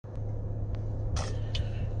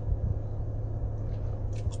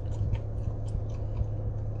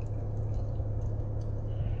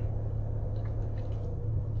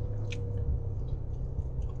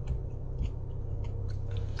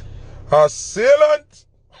Assailant!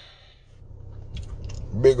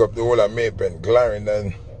 Big up the whole of Maypen,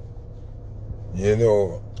 Clarendon. You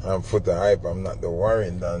know, I'm Foota hype, I'm not the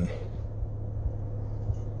Warrington.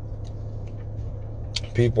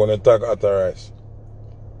 People want to tag authorized.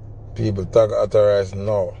 People tag authorized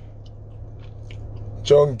now.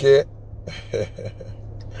 Chunky.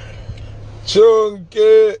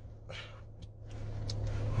 Chunky.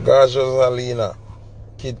 Gosh, Alina.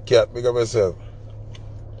 Kit Kat, big up yourself.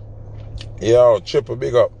 Yo, Triple,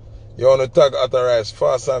 big up. You want to tag authorized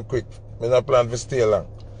fast and quick. I don't plan to stay long.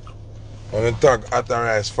 I want to tag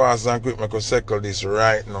authorized fast and quick. I can circle this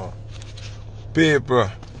right now. People,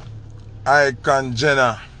 Icon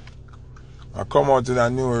Jenna. I come out with a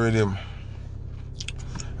new rhythm.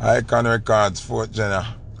 Icon Records, 4th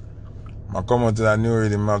Jenna. I come out with a new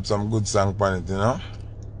rhythm. I have some good song on it, you know.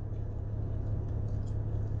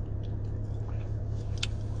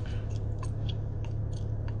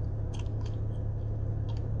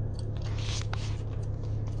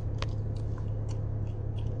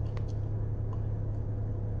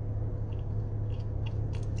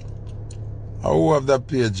 Who have that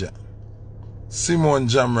page? Simone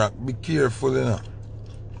Jamrock, be careful, you know.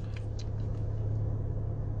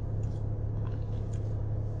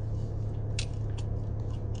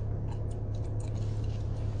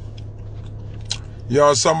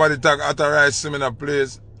 Yo, somebody tag authorized him in a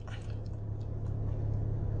place.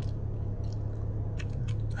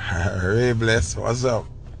 Ray bless, what's up?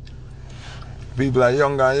 People are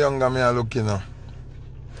younger and younger, me are looking now.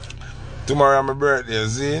 Tomorrow my birthday,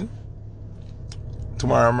 see?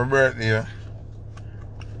 Tomorrow my birthday.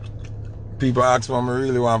 People ask me what I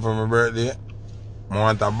really want for my birthday. I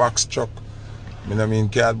want a box truck. I don't mean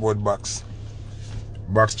cardboard box.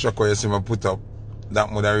 Box truck where you see me put up.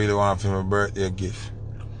 That's what I really want for my birthday gift.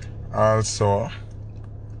 Also,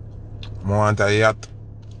 I want a yacht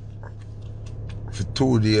for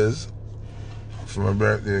 2 days for my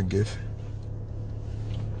birthday gift.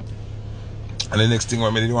 And the next thing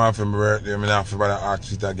what I did want for my birthday, I have to buy the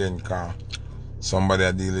outfit again, because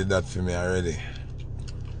somebody deal with that for me already.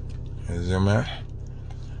 You see me?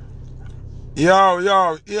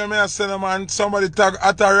 Yo, hear me I say, no man, somebody tag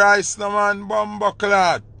authorized, no man, bumbo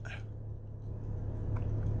clad.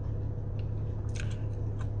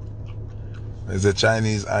 There's the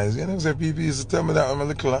Chinese eyes. You know, some people used to tell me that when I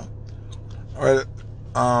was little. Well,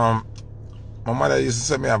 my mother used to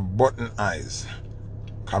say me have button eyes.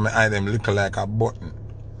 Because my eye them look like a button.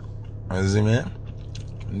 You see me?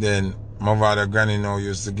 And then my father granny now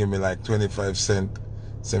used to give me like 25 cents.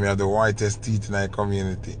 Say me have the whitest teeth in our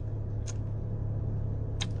community.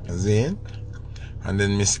 You see? And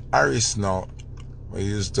then Miss Harris now, we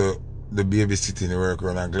used to the babysitting work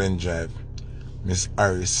around a Glen Drive. Miss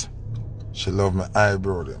Harris, she love my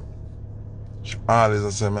eyebrow them. She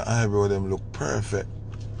always say my eyebrow them look perfect.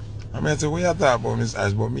 I mean, I say, what you talk about Miss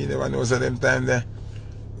Harris? But me never know, so them time there,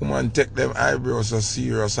 woman take them eyebrows so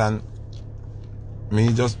serious, and me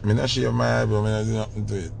not shave my eyebrow, me not do nothing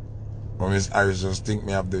to it. But Miss Harris just think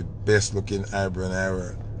me have the best looking eyebrow in the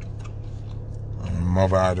world. And my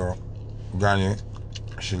mother, granny,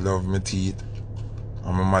 she love my teeth.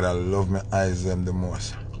 And my mother love my eyes them the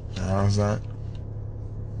most. You know what I'm saying?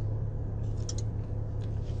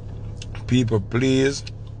 People, please,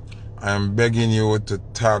 I'm begging you to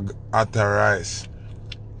tag authorized.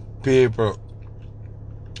 People,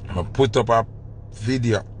 I put up a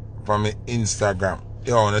video from my Instagram.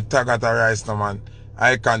 Yo, on the tag authorized, no man.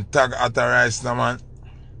 I can tag authorized, no man.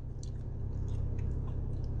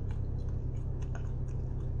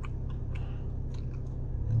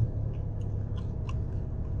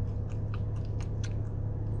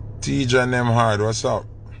 TJ and them hard, what's up?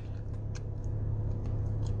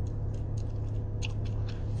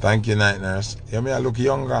 Thank you, Night Nurse. Yeah, me I look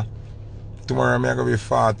younger. Tomorrow me I gonna be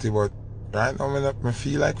 40, but right now me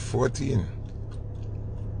feel like 14.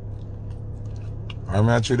 I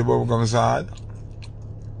may chew the bubble gum so hard.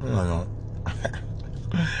 I don't know.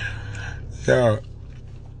 Yeah.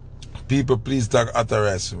 People, please tag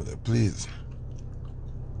authorized with it, please.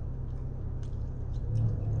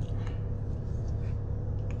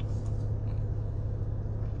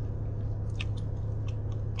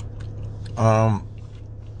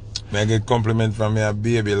 I get compliment from me a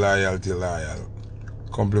baby loyal.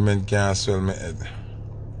 Compliment can't swell my head.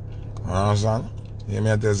 You understand? You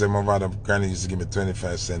may tell my father granny used to give me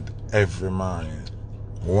 25 cents every morning.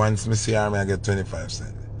 Once I see her, I get 25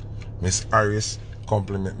 cents. Miss Harris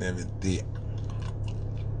compliment me every day.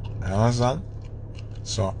 You understand?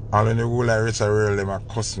 So all in the whole I reach a real them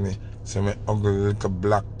cuss me. Say me ugly little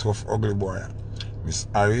black tough ugly boy. Miss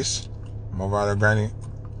Harris, my father granny,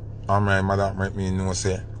 and my mother make me know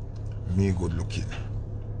say Me good looking.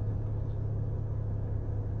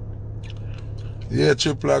 Yeah,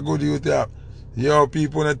 triple a good youth yeah. Yo,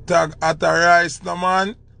 people in the tag hotta rice, no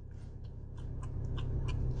man.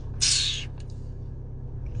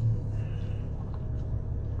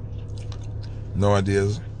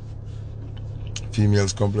 Nowadays,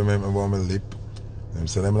 females compliment me about my lip. Them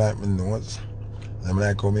say them like my nose. Them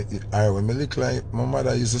like how me eat. Alright, when me look like my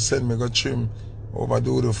mother used to send me go trim,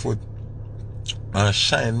 overdo the foot, and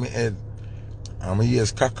shine me head. And my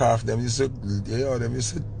ears cock off. Them used to, them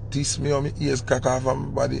used to tease me on my ears cock off on my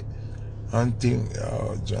body. And think,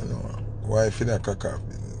 oh, John, why feel that cock off?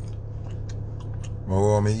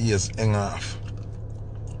 My ears hang off.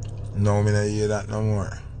 Now me not hear that no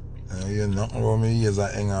more. I hear nothing about my ears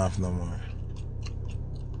that hang off no more.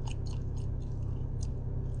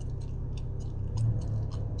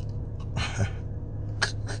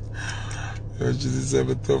 Yo, she said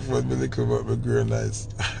me tough one, me little but me girl nice.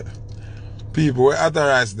 People, where other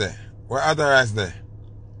rice there? Where other rice there?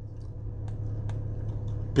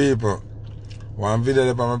 People, one video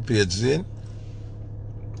up on my page, see?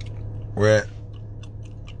 Where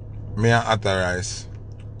me and Atta Rice,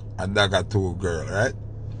 a dog a two girl, right?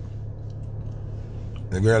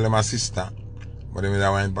 The girl is my sister. But then I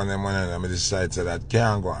went on them one and I decided to that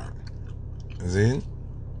can't go on. See?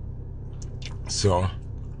 So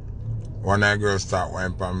one of the girls start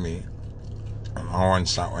went on me and one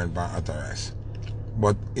start went on Atta Rice.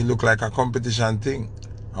 But it look like a competition thing.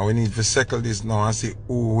 And we need to settle this now and see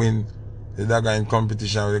who win the dog in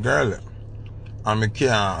competition with the girl. And me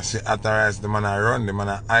can't see Atta Rice, the man I run, the man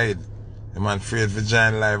I hide. The man afraid for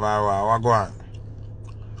join live or what go on?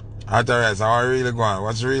 Atta Rice, how really go on?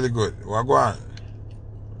 What's really good? What go on?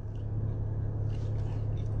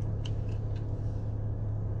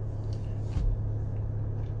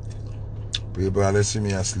 People that see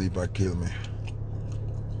me asleep and kill me.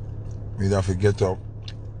 Me have to get up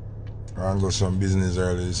and go some business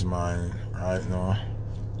early this morning. Right now.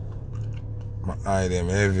 My eye them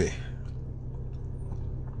heavy.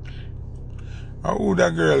 And who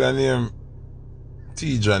that girl that name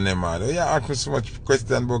Teacher and them are? You ask me so much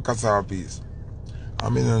question about cassava peas. I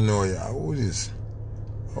mean don't know ya. Who this?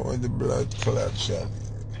 How the blood collection?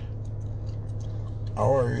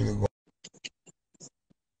 How are really going?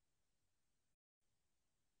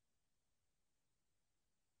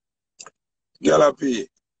 Gallopy.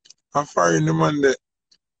 I'm firing the man there.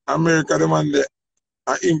 America the man there.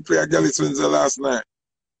 I him play a gallis last night.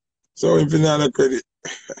 So if you know the credit.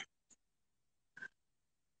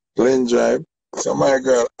 Glen Drive. So my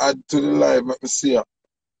girl, add to the live, let me see her.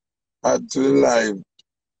 Add to the live.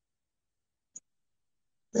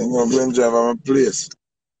 And go Glen Drive at my place.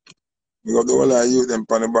 Big up the whole of you them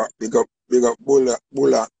on the back. Big up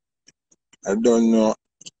Bulla. I don't know.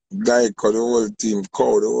 Geico, the whole team,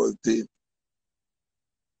 Cow, the whole team.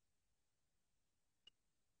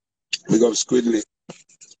 Big up Squidly.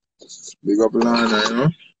 Big up Lana, you know.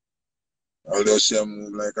 Although she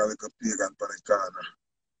move like a little pagan on the corner.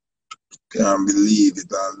 Can't believe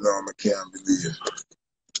it, although I can't believe it.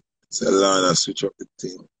 So Lana switch up the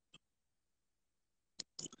team.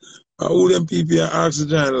 Who them people are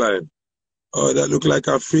Oxygen Live? Oh, that look like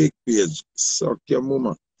a fake page. Suck your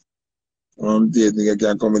mama. I'm dead, nigga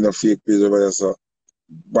can't come in a fake page over there, so.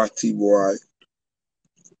 Batty boy.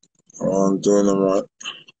 I'm doing them right.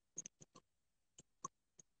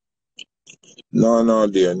 No,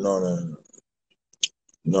 dear. No.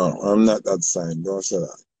 No, I'm not that sign. Don't say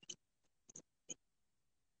that.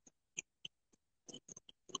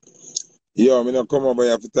 Yo, I'm gonna come over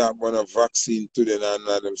here to talk about a vaccine today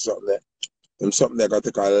and them something there. Them something that got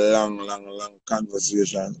to take a long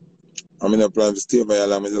conversation. I'm in a plan to stay over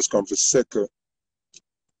here, I'm just come to settle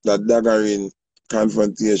that daggering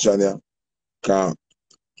confrontation here. Cause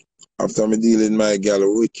after me dealing my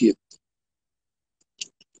girl wicked,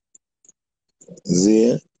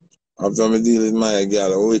 see? After me dealing my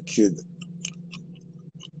girl wicked,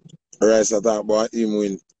 Rice I talk about him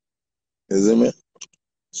win. You see me?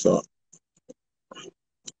 So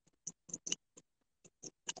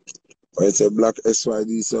it's a black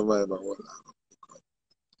SYD survivor.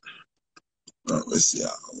 Let me see how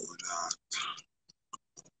that.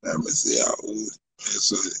 Let me see how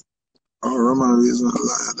so Roman reason a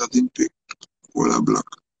liar that him pick all a black.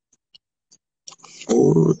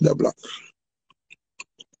 Oh the black.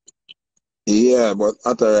 Yeah, but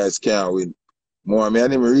Authorized can't win. More me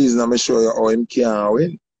and him reason I'm show you how him can't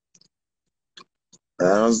win. You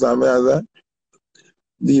understand me as that?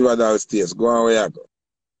 Leave her downstairs. Go on where you go.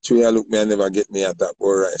 True you look me and never get me at that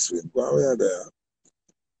boy rice win. Go on where you go.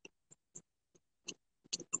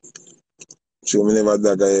 True me never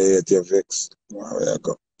dagger you yet you vex. Go on where you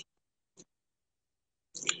go.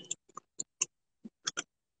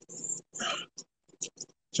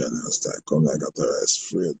 China style come like a rice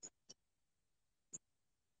fried.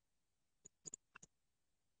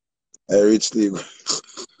 I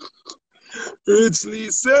richly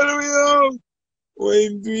sell we out. What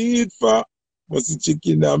him do it for? Must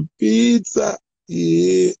chicken and pizza.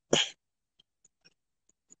 Yeah.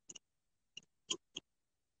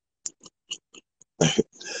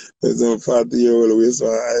 There's a 40-year-old way, so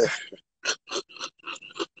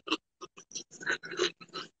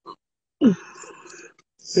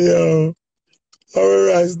yo, our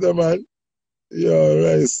rice the man. Yo,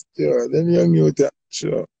 rice. Yo, them young youth,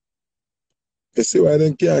 sure. You see why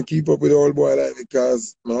they can't keep up with the old boy like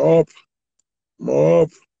because my up.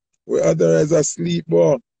 We otherwise asleep,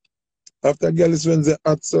 boy. After Gallis Wednesday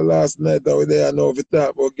hot so last night that we there now we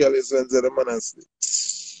talk about Gallis Wednesday the man asleep.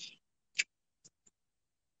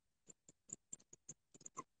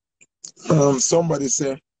 Somebody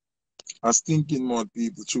say a stinking mouth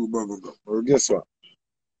people chew bubble gum. Well guess what?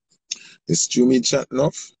 It's true me chat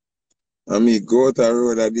enough. And me go out the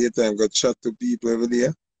road at daytime go chat to people every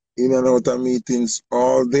day. In and out of meetings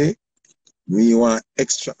all day. Me want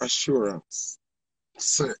extra assurance.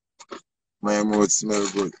 Say my mouth smell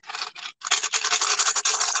good.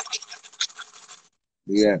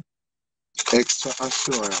 Yeah. Extra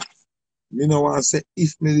assurance. Me no want to say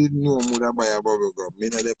if me didn't know me would buy a bubble gum. Me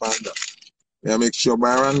no depend on that. Me make sure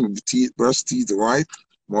Byron teeth brush teeth white,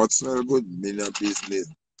 mouth smell good, me no business.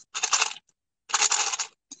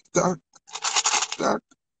 That that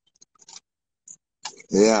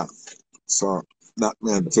yeah. So that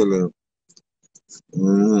man tell her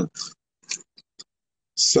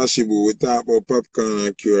Sashibu, we talk about popcorn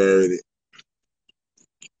and cure already.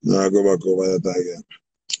 Now I go back over that again.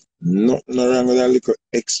 Nothing wrong with a little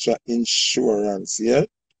extra insurance, yeah?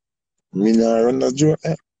 Me not run the joke,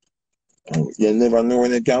 eh? You never know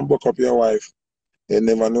when you can book up your wife. You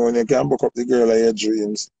never know when you can book up the girl of your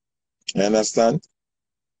dreams. You understand?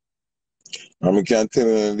 And we can tell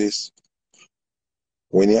you this.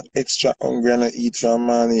 When you're extra hungry and you eat from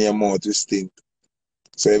morning, your mouth will stink.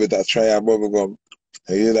 So you better try a bubble gum.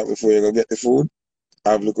 You hear that before you go get the food?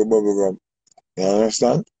 Have a little bubble gum. You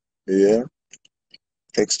understand? Yeah.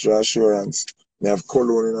 Extra assurance. I have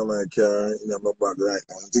cologne in my car, in my bag right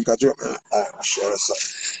now. I think I drop my sure so.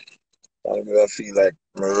 I feel like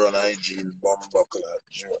I run hygiene bomb buckle at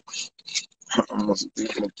joke. I must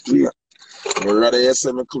think I'm clear. I rather you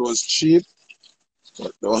say my clothes cheap,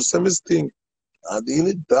 but don't say me stink. I deal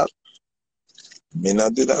with that. Me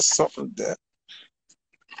not do that something there.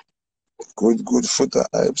 Good Foota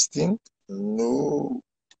hype stink? No.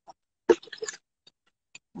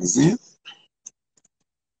 You see?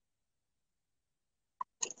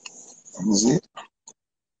 You see?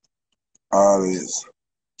 Always.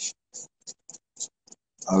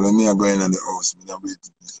 And when me are going in the house, me not wait.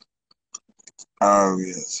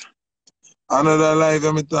 Always. Another live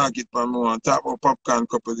I'm talk it for me want talk about popcorn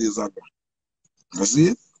couple days ago. You see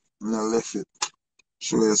it? Me not left it.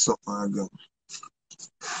 Show you something again.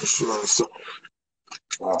 Show you something.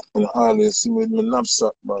 I always see me with my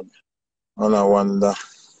knapsack bag. And I wonder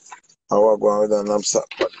how I go on with a knapsack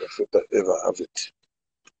bag if I ever have it.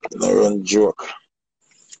 I run joke.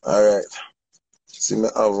 Alright. See me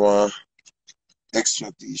have one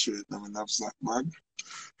extra t-shirt in my knapsack bag.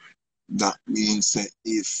 That means that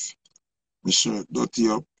if my shirt dirty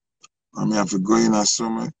up and I have to go in a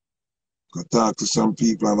summer, go talk to some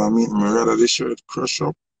people and I meet me rather the shirt crush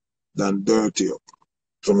up than dirty up.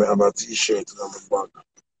 So I have a t-shirt in my bag.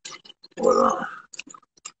 Well,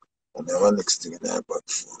 and I have a next thing in my bag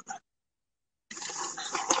phone.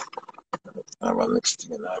 I have a next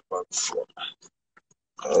thing in my bag phone.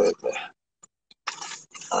 Alright, man.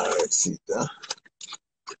 Alright, see that.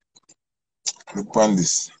 Look on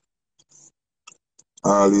this.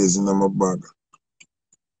 Always in my bag.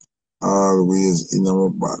 Always in my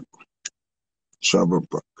bag. Travel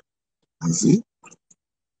pack. You see?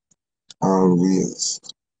 Always.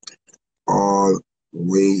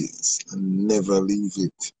 Always. And never leave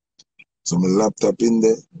it. So my laptop in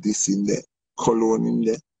there, this in there, cologne in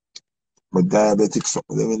there, my diabetic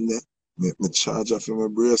something in there, my charger for my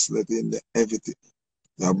bracelet in there, everything.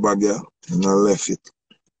 That bag here, and I left it.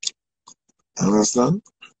 You understand?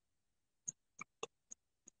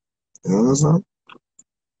 You understand?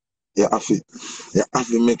 You have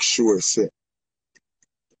to make sure say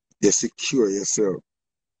you secure yourself.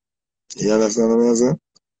 You understand what I'm saying?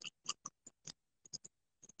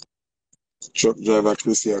 Truck driver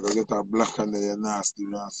Chris here go get a black and then you nasty.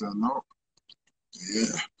 You say no.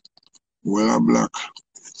 Yeah. Well a black.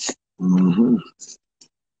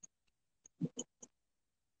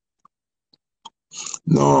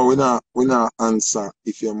 No, we not answer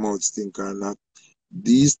if your mouth stink or not.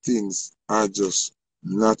 These things are just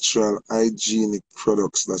natural hygienic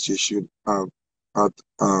products that you should have at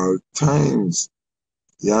all times.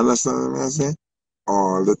 You understand what I'm saying?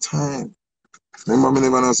 All the time. Remember, me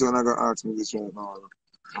never know say when I got ask me this right now.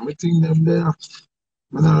 I'm think them there.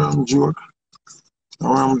 I'm not joke.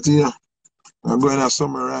 I'm here. I'm going to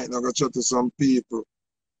summer right now. I go chat to some people.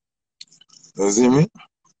 You see me?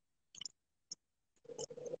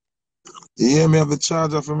 You hear me have the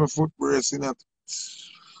charger for my foot brace in it.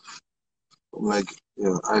 I'm like,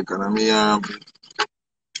 yeah, I can.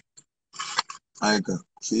 I can.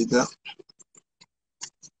 See that?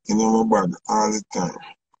 You know my body all the time.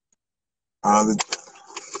 All the time.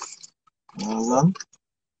 You understand?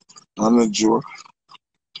 I'm not joke.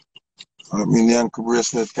 I mean the ankle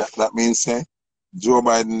bracelet that means say Joe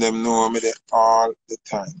Biden them know me there all the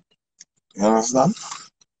time. You understand?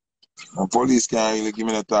 The police can't really give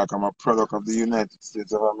me the talk. I'm a product of the United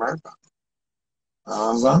States of America. You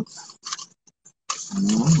understand?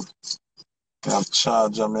 I have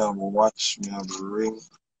charger, I have watch, I have ring,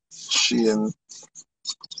 chain.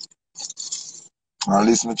 At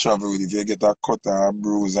least me travel with it. If you get a cut or a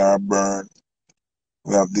bruise or a burn,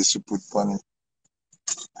 we have this to put on it.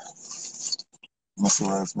 I see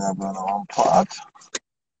where if I have on one part.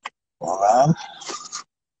 Hold on.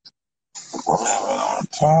 What I have on one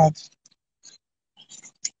part.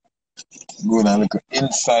 Go down look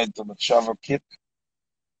inside to the travel kit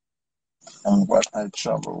and what I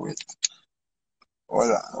travel with.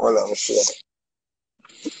 Hold on, I'll show you.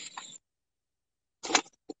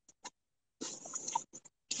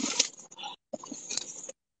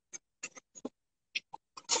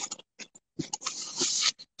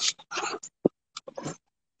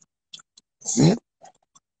 See?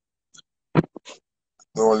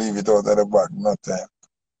 Don't leave it out of the bag, no time.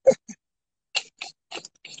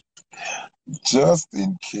 Just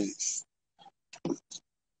in case.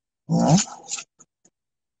 Yeah?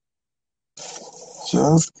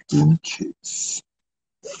 Just in case.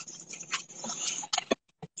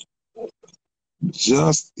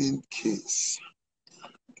 Just in case.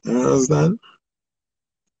 You understand?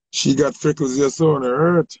 She got freckles here, so on her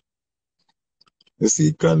hurt. You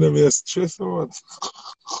see, condom is stress out.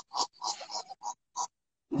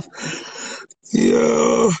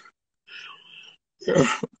 Yeah.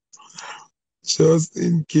 Yeah. Just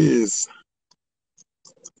in case.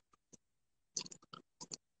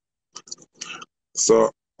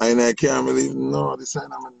 So, and I can't believe, no, this ain't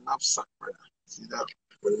my knapsack, brother. See that?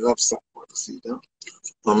 My knapsack, brother. See that?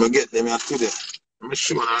 I'm going to get them here today. I'm going to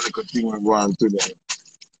show you a little thing we're going today.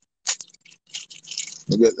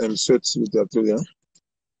 I get them sweatsuit here today.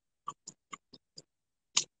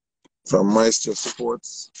 From Maestro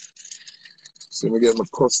Sports. So I get my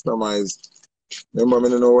customized. Remember, I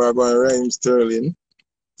don't know where I'm going to Raheem Sterling.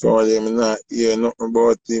 So I'm not hear nothing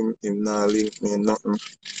about him. Him not link me nothing.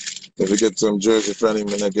 If I get some jersey from him,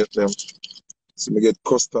 I get them. So I get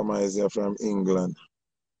customized here from England.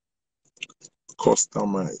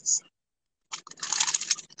 Customized.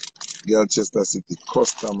 Galchester City.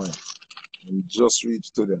 Customized. And just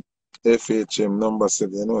reached to them. FHM number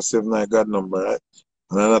 7. You know 7 I got number, right?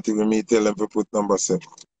 And I'm not even me tell them to put number 7.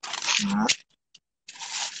 Alright.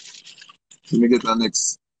 Let me get the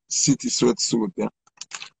next city sweatsuit, yeah.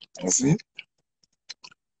 You see?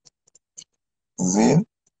 See?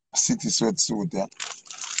 City sweatsuit, yeah.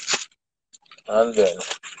 And then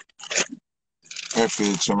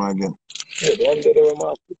FHM again. Yeah, the one that they were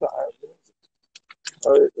put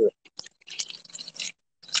alright there.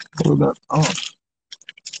 Hold that on.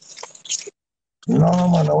 No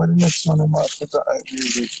man, when the next one I'm put the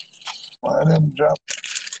music. One of them drop.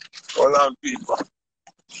 Hold on people.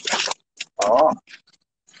 Oh.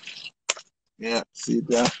 Yeah, see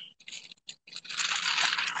that?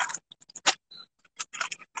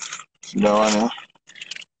 See that one, yeah?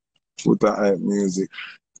 Put the music.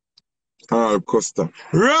 All custom.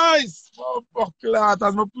 Rice! Oh, fuck that.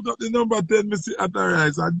 As I put up the number 10, me see at the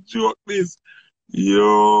rice. I joke this.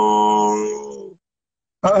 Yo!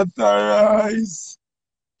 At the rice.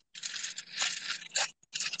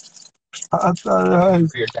 At the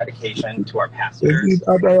rice. For your dedication to our passengers.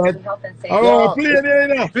 At the rice. Oh, play it in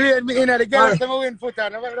there. Play it in there. The girls them win Foota.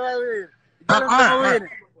 No matter what win. The girls them win.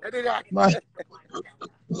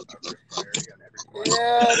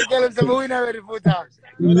 Yeah, the girls them win already Foota.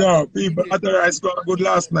 Yeah, people at the rice got good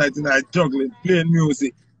last night tonight, juggling, playing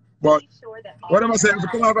music. But what am I saying? If you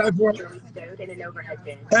come out by phone,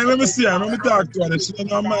 hey, let me see her, let me talk to her. She don't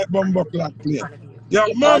know my bumbo clock play. Yeah,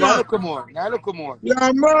 Now mama. look more. Now look more.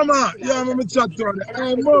 Yeah, mama. Yeah, let me chat to her.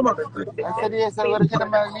 Hey, mama. I said yes, I'm going to get a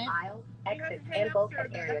man. Exits and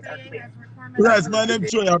bulkhead areas are clear. Yes, man, them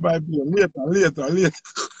show you by plane. Later.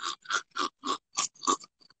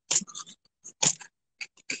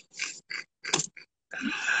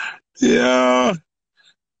 Yeah.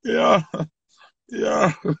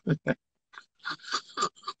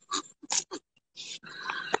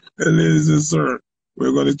 Ladies and sir,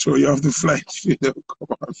 we're going to show you off the flight. Come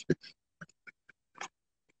on.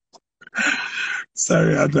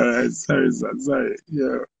 Sorry, Adara. Sorry, son. Sorry.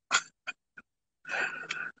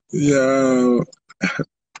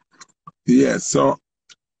 Yeah, so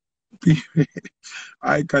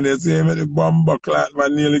I can you see me the bomber clock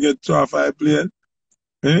man nearly get to off I plane?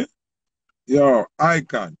 Eh? Yo, I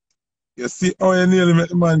can. You see how you nearly make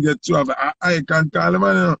the man get to off? I can call him,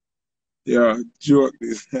 man. Yeah, joke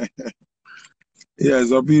this. Yeah,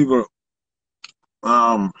 so people,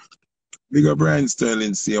 big up Brian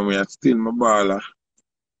Sterling, see me, I still my baller.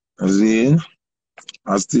 See,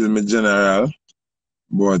 I still my general,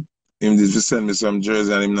 but him did send me some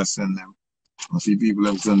jersey and him not send them. I see people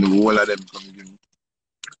them send the whole of them come give me.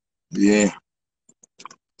 Yeah,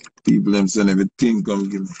 people them send everything come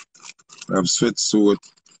give me. I have sweatsuit,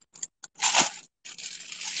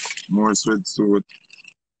 more sweatsuit.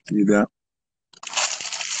 See that?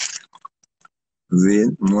 See,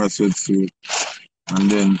 more sweatsuit.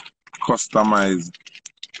 And then customized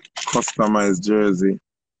jersey,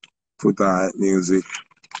 Foota music,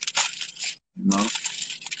 you know?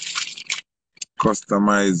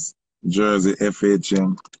 Customized jersey,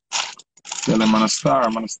 FHM. Tell them I'm a star.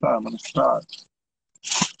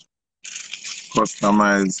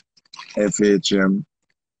 Customized FHM.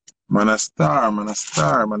 Man a star.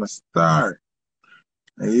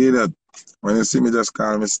 I hear that. When you see me, just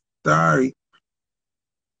call me Starry.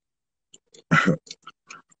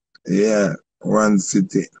 Yeah, one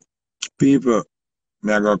city. People,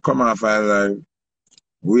 me I go come off I live,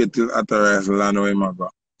 wait till authorize land where I go.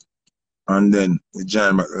 And then we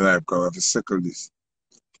join back the live because we have to circle this.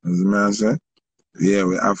 As the man say? Yeah,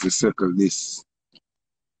 we have to circle this.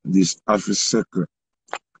 This have to circle.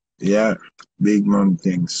 Yeah, big man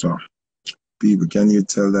thing. So, people, can you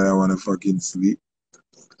tell that I want to fucking sleep?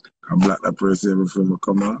 I block that person before I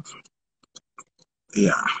come off.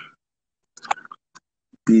 Yeah.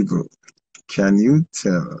 People, can you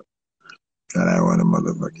tell that I want to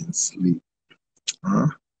motherfucking sleep? Huh?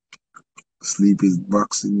 Sleep is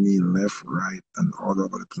boxing me left, right, and all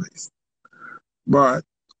over the place. But,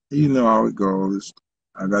 you know how it goes.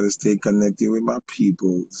 I gotta stay connected with my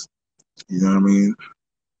peoples. You know what I mean?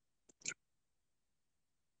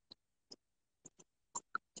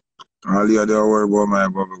 All the other worry about my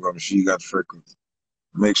bubblegum, she got freckles.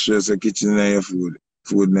 Make sure it's a kitchen in your food.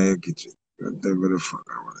 Food in your kitchen. Whatever the fuck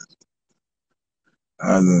I want it.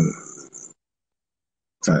 I'm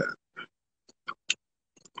tired.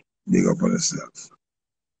 Big up on yourself.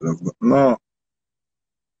 Look, no.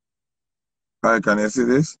 Hi, can you see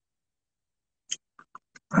this?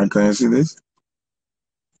 Hi, can you see this?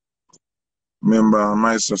 Remember,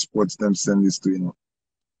 my sports them send this to you know.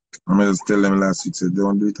 I just tell them last week, say,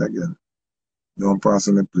 don't do it again. Don't pass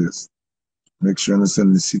on the place. Make sure you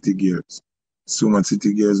send the city gears. So much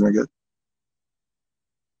city gears I get.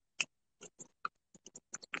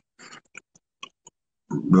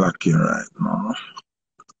 Black here right now.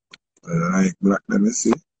 Like black, let me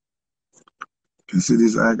see. Can you see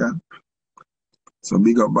this icon? So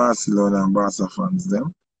big up Barcelona and Barca fans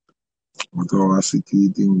them. But our city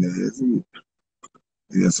thing there, you see it?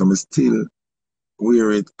 Yeah, so I still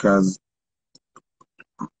wear it because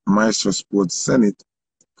Maestro Sports send it.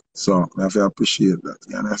 So I have to appreciate that,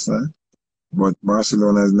 you understand? But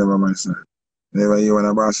Barcelona is never my side. Never you want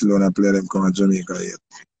a Barcelona player them come to Jamaica yet.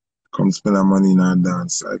 Come spend our money in our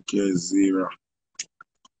dance. I care zero.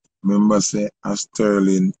 Remember say a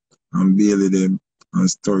Sterling and Bailey them and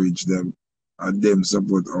Storage them and them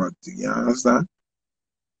support our thing. You understand?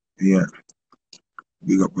 Yeah.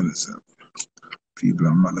 Big up on yourself. People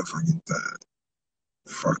are motherfucking tired.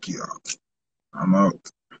 Fuck you out. I'm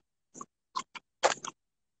out.